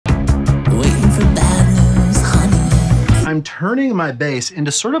turning my bass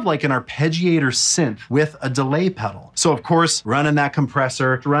into sort of like an arpeggiator synth with a delay pedal. So of course, running that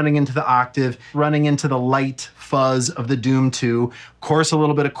compressor, running into the octave, running into the light fuzz of the Doom 2, of course a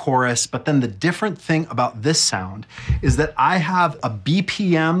little bit of chorus, but then the different thing about this sound is that I have a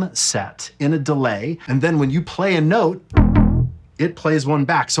BPM set in a delay, and then when you play a note, it plays one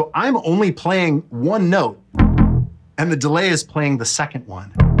back. So I'm only playing one note, and the delay is playing the second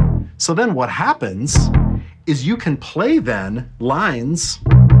one. So then what happens is you can play then lines.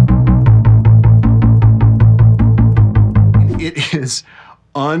 It is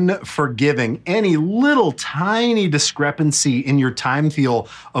unforgiving. Any little tiny discrepancy in your time feel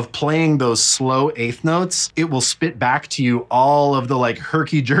of playing those slow eighth notes, it will spit back to you all of the like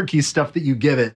herky-jerky stuff that you give it.